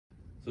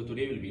So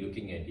today we'll be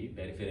looking at the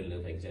peripheral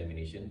nerve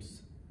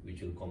examinations,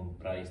 which will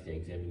comprise the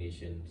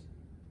examinations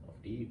of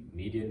the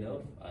median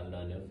nerve,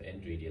 ulnar nerve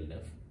and radial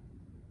nerve.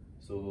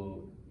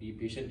 So the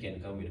patient can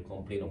come with a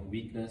complaint of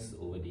weakness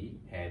over the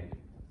hand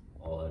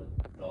or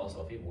loss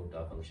of a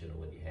motor function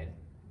over the hand,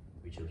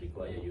 which will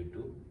require you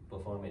to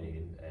perform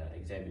an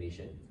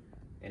examination.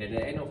 And at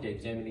the end of the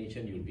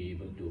examination, you'll be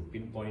able to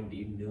pinpoint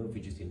the nerve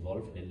which is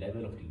involved and the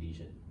level of the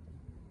lesion,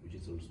 which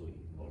is also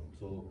involved.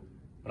 So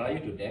prior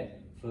to that,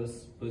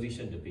 first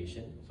position the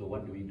patient. So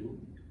what do?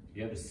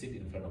 You have to sit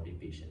in front of the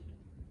patient.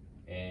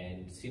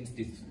 And since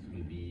this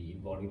will be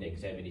involving the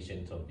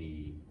examinations of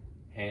the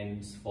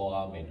hands,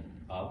 forearm and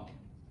arm,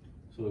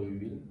 so we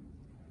will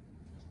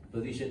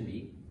position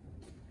the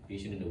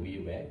patient in a way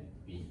where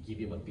we give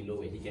him a pillow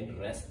where he can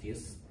rest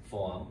his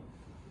forearm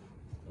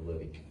over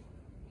it.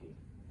 Okay.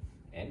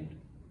 And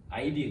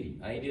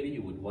ideally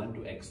you would want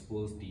to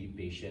expose the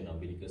patient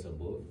umbilicus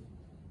above.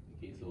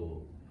 Okay,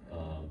 so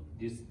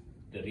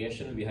the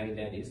rationale behind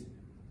that is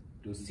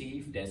to see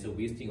if there's a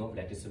wasting of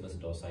latissimus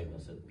dorsi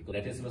muscle, because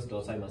latissimus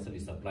dorsi muscle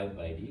is supplied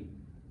by the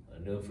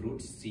nerve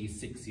roots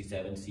C6,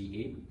 C7,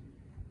 C8,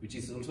 which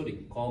is also the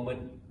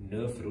common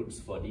nerve roots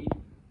for the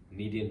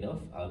median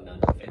nerve, ulnar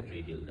nerve and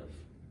radial nerve.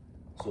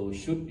 So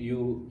should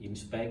you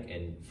inspect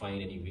and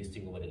find any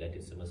wasting over the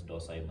latissimus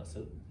dorsi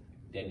muscle,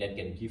 then that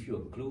can give you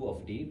a clue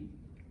of the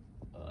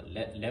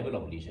level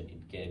of lesion.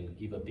 It can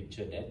give a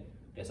picture that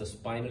there's a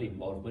spinal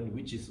involvement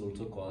which is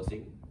also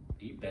causing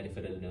the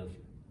peripheral nerve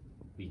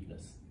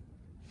weakness.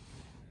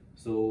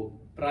 So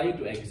prior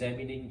to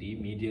examining the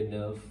median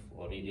nerve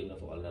or radial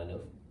nerve or ulnar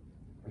nerve,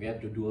 we have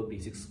to do a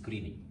basic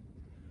screening.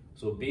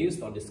 So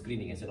based on the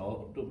screening, as an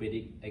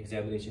orthopedic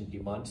examination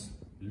demands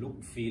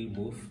look, feel,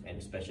 move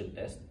and special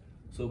test.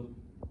 So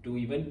to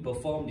even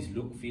perform this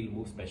look, feel,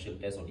 move special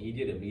test on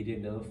either the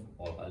median nerve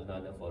or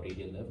ulnar nerve or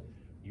radial nerve,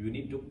 you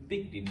need to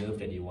pick the nerve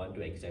that you want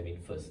to examine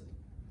first.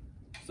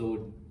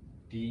 So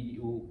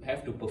you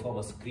have to perform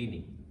a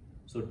screening.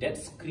 So that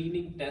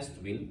screening test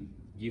will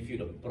give you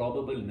the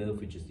probable nerve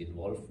which is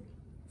involved,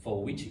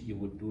 for which you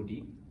would do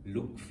the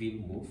look, feel,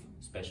 move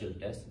special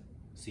test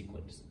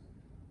sequence.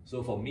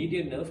 So for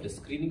median nerve, the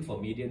screening for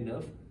median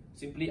nerve,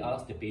 simply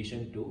ask the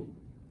patient to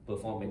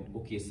perform an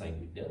OK sign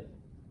with the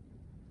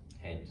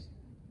hands.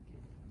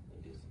 Okay,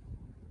 like this.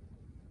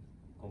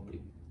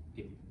 Complete.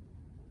 Tip.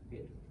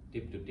 Okay.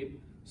 Tip to tip.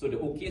 So the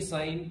OK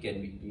sign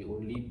can be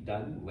only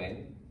done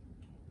when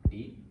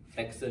the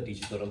flexor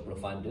digitorum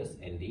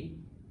profundus and the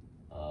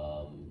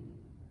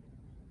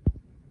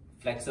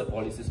flexor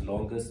pollicis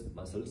longus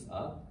muscles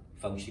are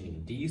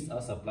functioning. These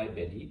are supplied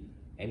by the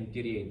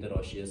anterior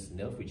interosseous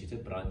nerve, which is a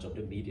branch of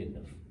the median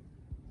nerve.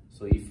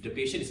 So if the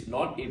patient is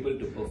not able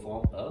to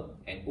perform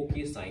an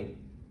OK sign,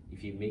 if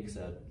he makes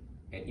an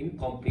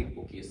incomplete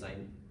OK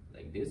sign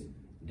like this,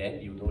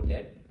 then you know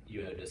that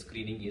the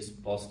screening is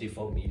positive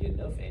for median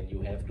nerve and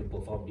you have to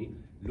perform the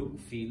look,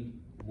 feel,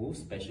 move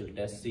special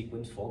test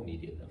sequence for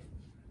median nerve.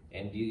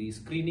 And the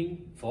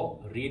screening for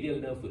radial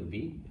nerve will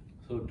be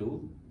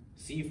to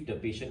see if the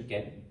patient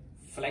can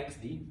flex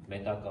the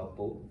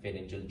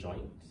metacarpophalangeal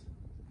joints.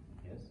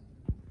 Yes.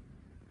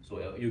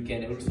 So you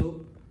can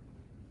also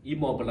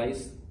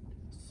immobilize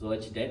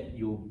such that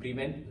you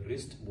prevent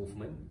wrist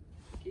movement.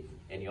 Okay.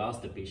 And you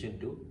ask the patient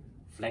to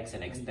flex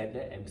and extend the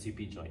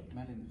MCP joint.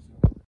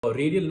 For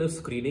radial nerve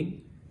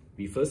screening,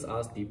 we first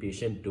ask the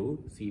patient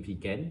to see if he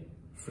can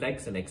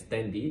flex and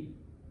extend the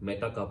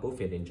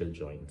metacarpophalangeal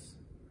joints.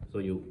 So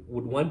you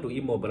would want to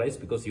immobilize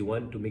because you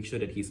want to make sure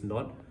that he's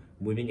not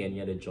moving any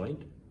other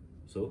joint.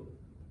 So,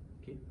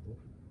 okay, move.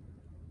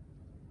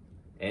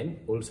 And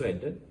also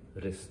at the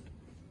wrist.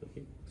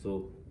 Okay,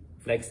 so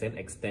flex and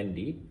extend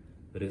the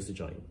wrist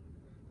joint.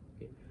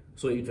 Okay,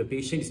 so if the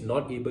patient is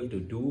not able to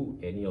do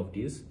any of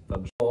these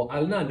functions, for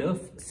ulnar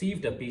nerve, see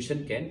if the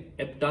patient can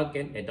abduct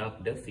and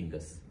adduct the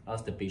fingers.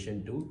 Ask the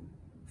patient to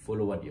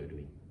follow what you're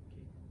doing.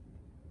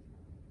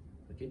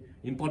 Okay. Okay.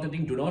 Important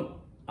thing: do not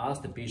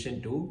ask the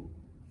patient to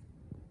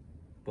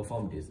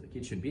perform this. Okay,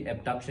 it should be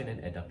abduction and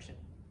adduction.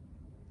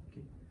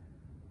 Okay.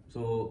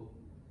 So,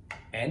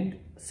 and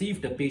see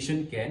if the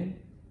patient can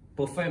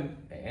perform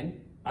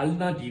an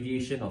ulnar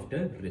deviation of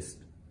the wrist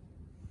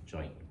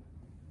joint.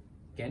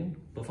 Can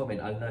perform an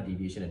ulnar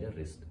deviation at the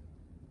wrist.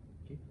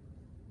 Okay.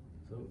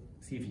 So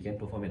see if he can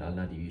perform an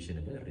ulnar deviation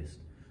at the wrist.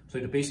 So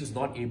if the patient is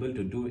not able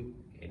to do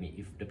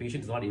if the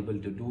patient is not able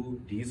to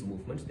do these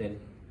movements, then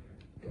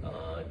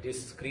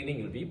this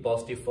screening will be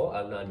positive for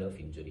ulnar nerve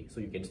injury.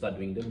 So you can start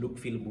doing the look,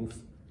 feel, moves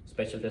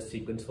special test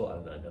sequence for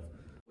ulnar nerve.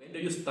 When do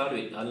you start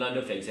with ulnar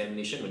nerve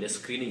examination? When the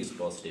screening is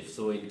positive.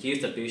 So in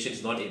case the patient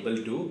is not able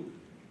to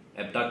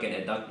abduct and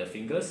adduct the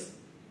fingers,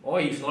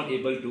 or if not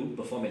able to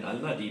perform an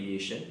ulnar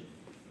deviation,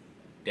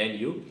 then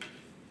you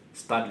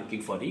start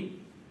looking for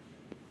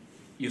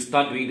you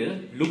start doing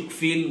the look,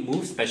 feel,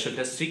 move special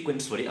test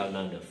sequence for the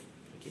ulnar nerve.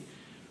 Okay.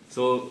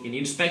 So in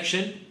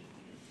inspection,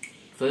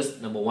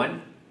 first, number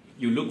one,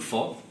 you look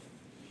for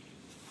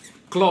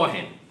claw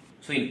hand.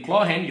 So in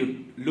claw hand,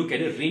 you look at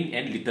the ring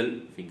and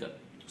little finger.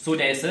 So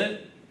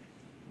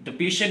the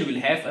patient will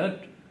have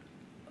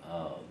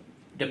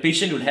the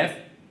patient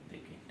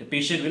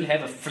will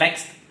have a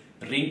flexed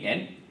ring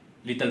and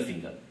little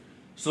finger.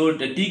 So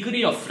the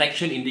degree of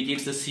flexion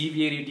indicates the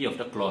severity of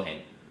the claw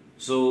hand.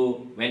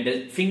 So when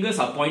the fingers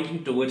are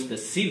pointing towards the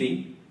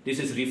ceiling, this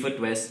is referred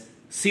to as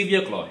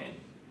severe claw hand.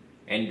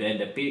 And when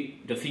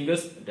the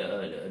fingers,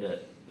 the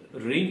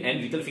ring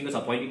and little fingers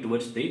are pointing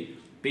towards the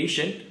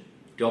patient,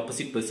 the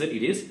opposite person,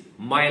 it is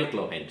mild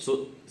claw hand.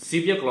 So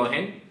severe claw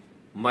hand,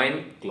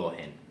 mild claw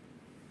hand,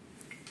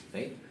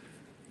 right?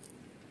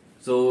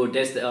 So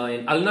there's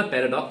an ulnar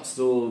paradox.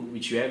 So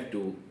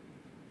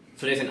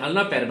there's an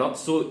ulnar paradox.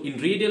 So in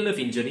radial nerve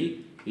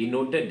injury, we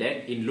noted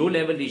that in low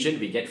level lesion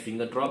we get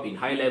finger drop, in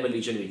high level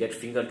lesion we get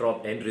finger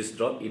drop and wrist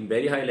drop, in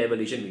very high level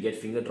lesion we get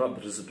finger drop,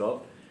 wrist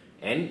drop,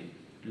 and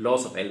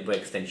loss of elbow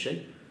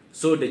extension.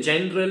 So the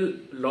general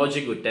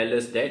logic would tell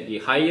us that the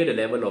higher the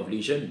level of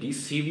lesion, the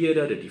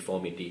severer the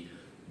deformity.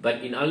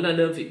 But in ulnar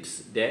nerve,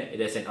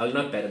 there's an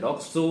ulnar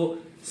paradox. So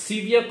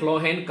severe claw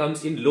hand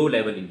comes in low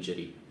level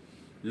injury.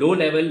 Low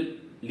level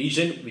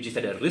lesion which is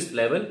at a wrist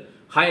level,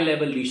 high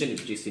level lesion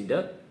which is in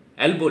the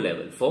elbow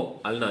level for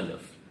ulnar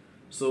nerve.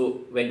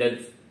 So when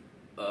the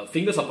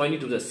fingers are pointing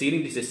to the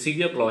ceiling, this is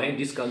severe claw hand,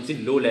 this comes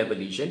in low level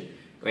lesion.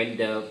 When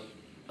the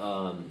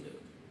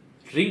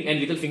ring and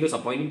little fingers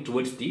are pointing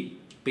towards the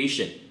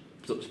patient,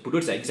 so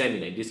towards the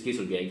examiner, in this case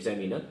will be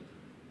examiner,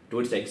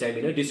 towards the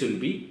examiner, this will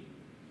be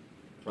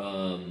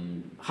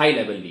high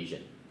level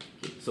lesion.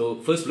 Okay. So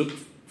first look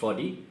for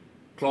the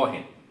claw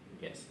hand.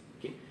 Yes.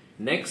 Okay.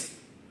 Next,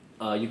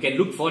 you can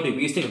look for the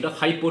wasting of the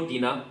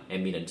hypotenuse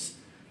eminence.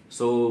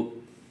 So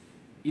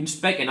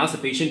inspect and ask the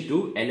patient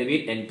to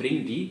elevate and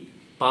bring the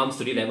palms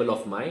to the level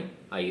of my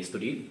eyes, to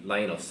the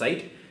line of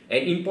sight.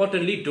 And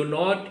importantly, do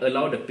not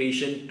allow the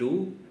patient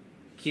to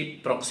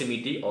keep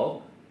proximity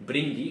or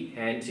bring the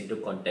hands into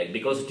contact,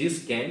 because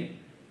this can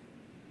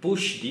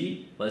push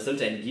the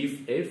muscles and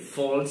give a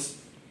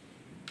false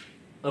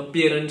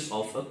appearance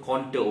of a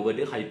contour over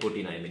the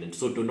hypotenuse eminence.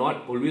 So do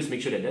not, always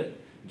make sure that the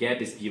gap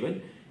is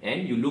given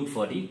and you look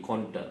for the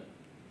contour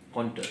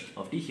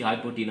of the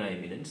hypotenuse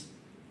eminence.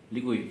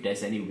 Look if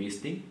there's any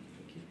wasting.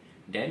 Okay.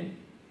 Then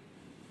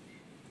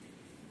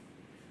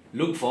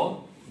look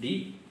for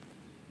the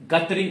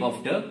guttering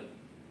of the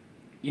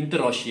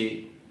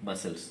interosseous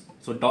muscles.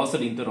 So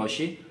dorsal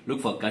interosseous,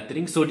 look for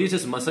guttering. So this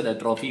is muscle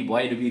atrophy.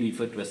 Why do we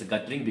refer to as a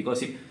guttering?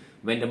 Because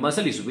when the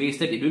muscle is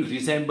wasted, it will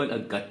resemble a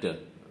gutter,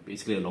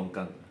 basically a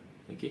longkang.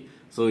 Okay,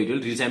 so it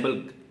will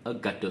resemble a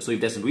gutter. So if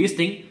there's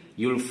wasting,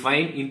 you will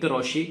find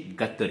interosseous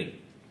guttering.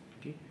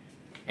 Okay,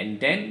 and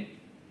then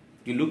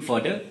you look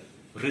for the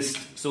wrist.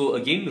 So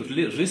again,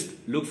 wrist,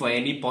 look for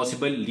any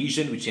possible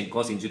lesion which can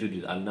cause injury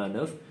to the ulnar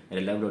nerve at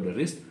the level of the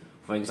wrist.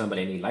 For example,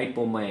 any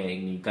lipoma,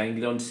 any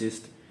ganglion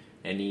cyst,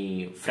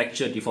 any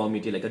fracture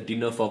deformity like a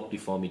dinner fork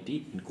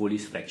deformity, in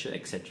Colles fracture,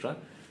 etc.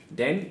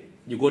 Then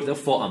you go to the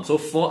forearm. So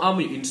forearm,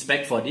 you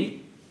inspect for the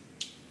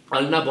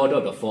ulnar border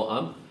of the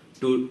forearm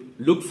to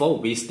look for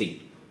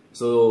wasting.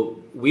 So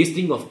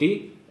wasting of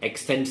the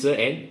extensor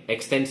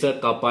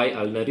carpi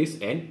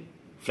ulnaris and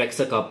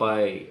flexor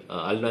carpi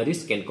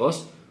ulnaris can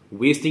cause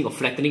wasting or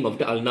flattening of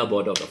the ulnar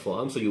border of the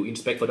forearm. So you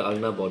inspect for the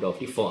ulnar border of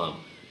the forearm.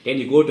 Then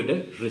you go to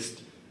the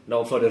wrist.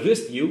 Now for the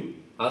wrist, you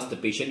ask the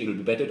patient, it will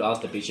be better to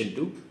ask the patient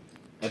to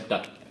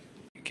abduct.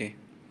 Okay,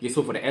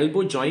 so for the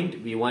elbow joint,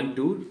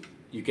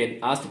 you can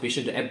ask the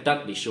patient to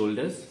abduct the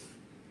shoulders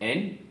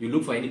and you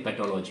look for any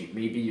pathology.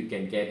 Maybe you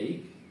can get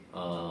a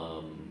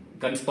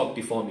gunstock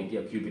deformity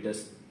of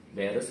cubitus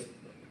valgus,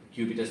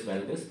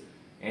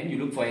 and you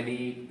look for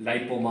any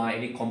lipoma,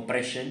 any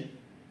compression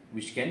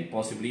which can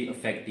possibly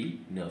affect the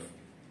nerve.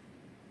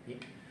 Okay.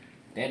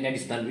 Then that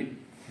is done with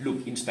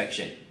look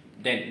inspection.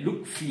 Then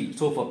look feel.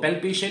 So for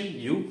palpation,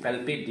 you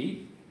palpate the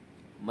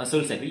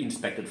muscles that we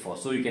inspected for.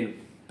 So you can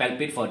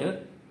palpate for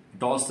the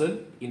dorsal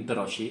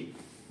interosseous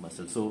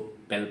muscle. So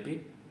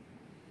palpate.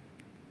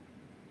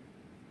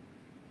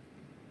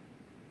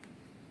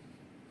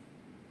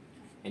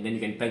 And then you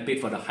can palpate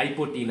for the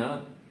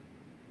hypotenuse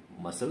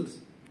muscles.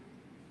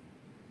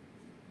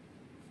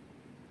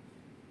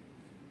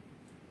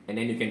 And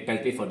then you can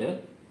palpate for the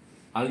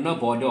ulnar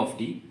border of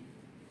the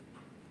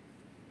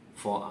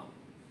forearm.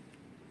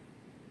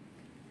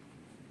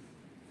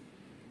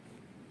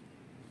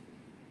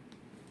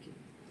 Okay.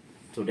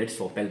 So that's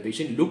for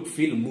palpation. Look,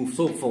 feel, move.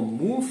 So for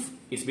move,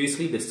 it's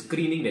basically the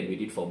screening that we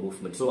did for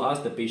movement. So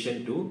ask the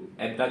patient to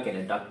abduct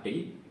and adduct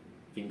the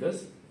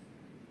fingers.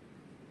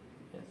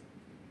 Yes.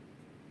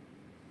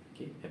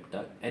 Okay,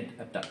 abduct and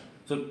abduct.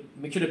 So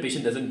make sure the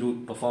patient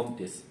doesn't perform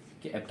this.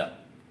 Okay, abduct,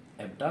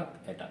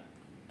 abduct, adduct,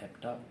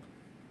 abduct,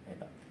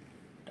 adduct,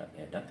 abduct,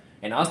 adduct,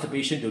 and ask the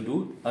patient to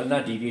do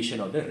ulnar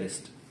deviation of the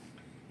wrist.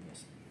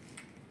 Yes.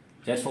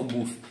 That's for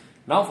move.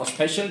 Now for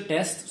special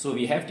test, so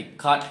we have the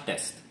card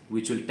test,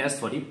 which will test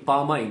for the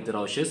palmar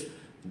interosseous,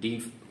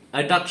 the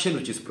adduction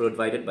which is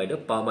provided by the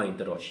palmar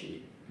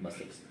interosseous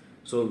muscles.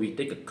 So we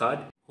take a card,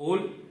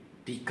 hold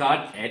the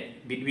card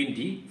between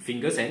the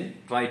fingers and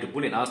try to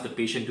pull and ask the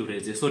patient to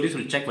resist. So this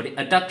will check for the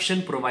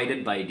adduction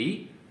provided by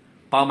the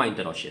palmar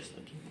interosseous.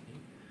 Okay.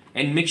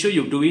 And make sure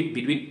you do it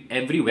between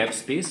every web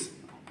space.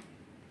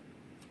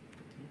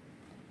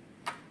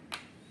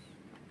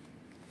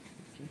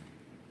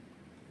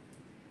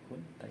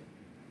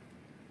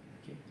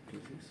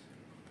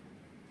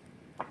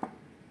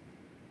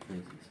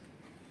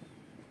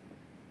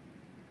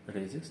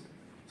 resist.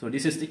 So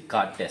this is the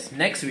card test.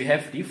 Next we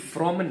have the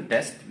Froment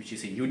test, which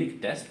is a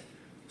unique test.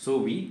 So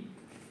we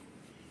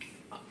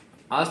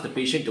ask the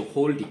patient to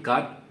hold the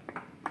card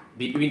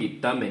between the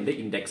thumb and the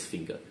index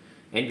finger,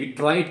 and we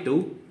try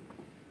to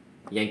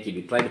yank it,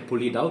 we try to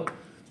pull it out.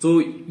 So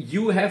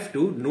you have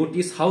to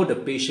notice how the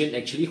patient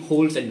actually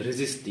holds and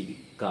resists the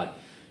card.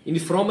 In the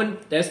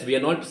Froment test, we are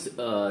not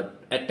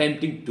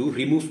attempting to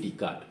remove the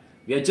card.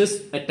 We are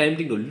just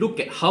attempting to look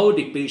at how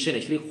the patient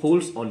actually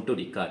holds onto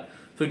the card.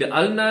 So if the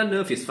ulnar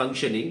nerve is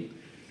functioning,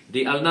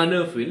 the ulnar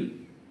nerve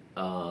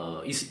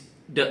will is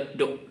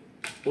the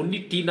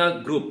only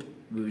TINA group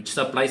which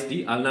supplies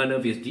the ulnar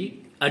nerve is the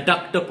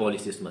adductor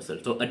pollicis muscle.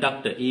 So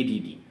adductor,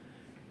 ADD.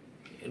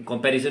 In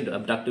comparison to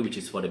abductor, which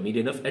is for the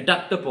median nerve,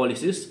 adductor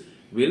pollicis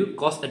will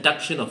cause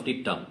adduction of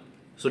the thumb.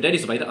 So that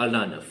is by the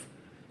ulnar nerve.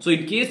 So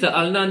in case the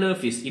ulnar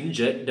nerve is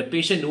injured, the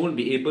patient won't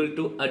be able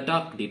to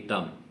adduct the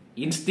thumb.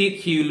 Instead,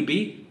 he will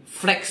be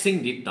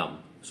flexing the thumb.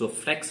 So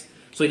flex.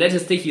 So let's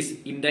just say his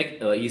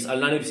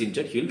ulnar nerve is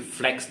injured, he will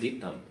flex the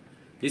thumb.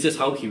 This is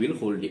how he will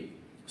hold it.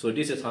 So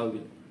this is how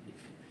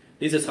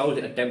he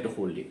attempt to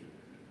hold it.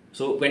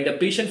 So when the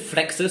patient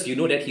flexes, you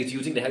know that he's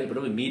using the help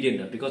of the median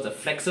nerve, because the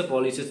flexor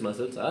pollicis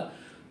muscles are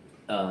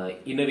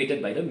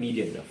innervated by the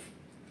median nerve.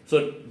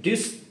 So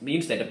this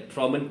means that the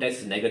Froment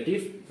test is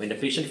negative. When the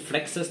patient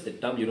flexes the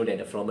thumb, you know that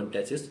the Froment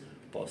test is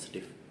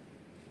positive,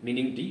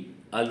 meaning the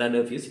ulnar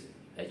nerve is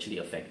actually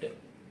affected.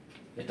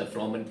 Let the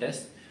Froment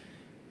test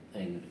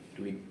and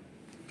do it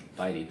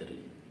bilaterally.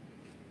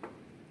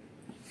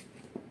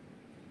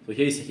 So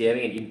here is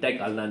having an intact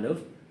ulnar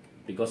nerve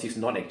because he's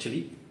not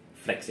actually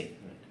flexing.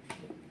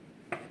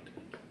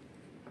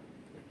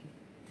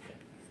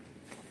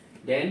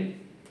 Then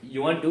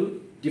you want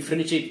to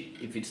differentiate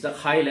if it's the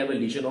high level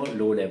lesion or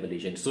low level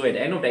lesion. So at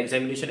the end of the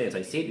examination, as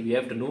I said, we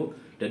have to know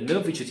the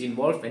nerve which is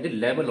involved and the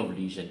level of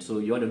lesion. So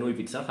you want to know if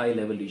it's a high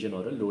level lesion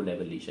or a low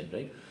level lesion,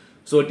 right?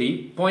 So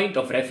the point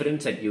of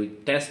reference that you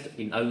test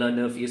in ulnar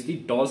nerve is the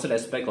dorsal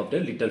aspect of the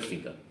little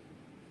finger.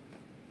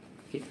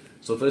 Okay.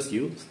 So first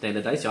you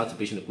standardize, you ask the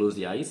patient to close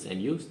the eyes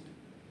and use.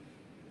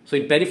 So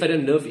in peripheral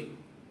nerve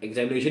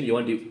examination, you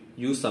want to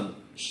use some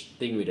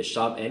thing with a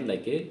sharp end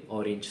like an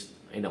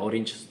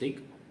orange stick.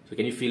 So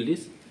can you feel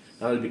this?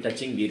 I will be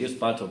touching various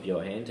parts of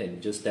your hand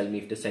and just tell me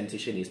if the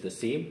sensation is the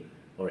same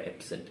or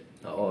absent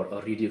or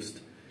reduced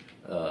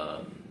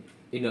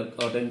in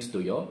accordance to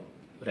your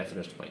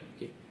reference point.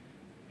 Okay.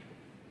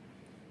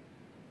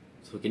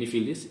 So can you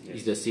feel this? Yes.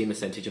 Is it the same as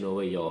sensation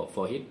over your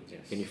forehead?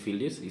 Yes. Can you feel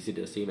this? Is it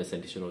the same as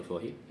sensation over your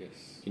forehead? Yes.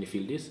 Can you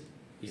feel this? Is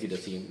Yes. it the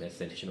same as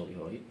sensation over your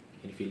forehead?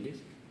 Can you feel this?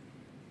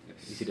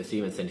 Yes. Is it the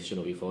same as sensation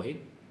over your forehead?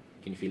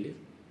 Can you feel this?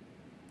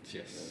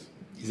 Yes.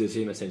 Is it the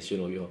same as sensation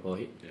over your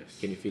forehead? Yes.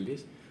 Can you feel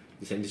this?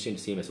 The sensation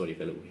is the same as what you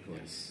felt over your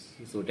forehead.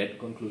 Yes. So that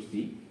concludes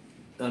the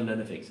ulnar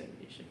nerve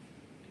examination.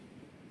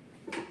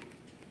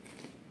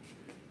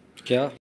 क्या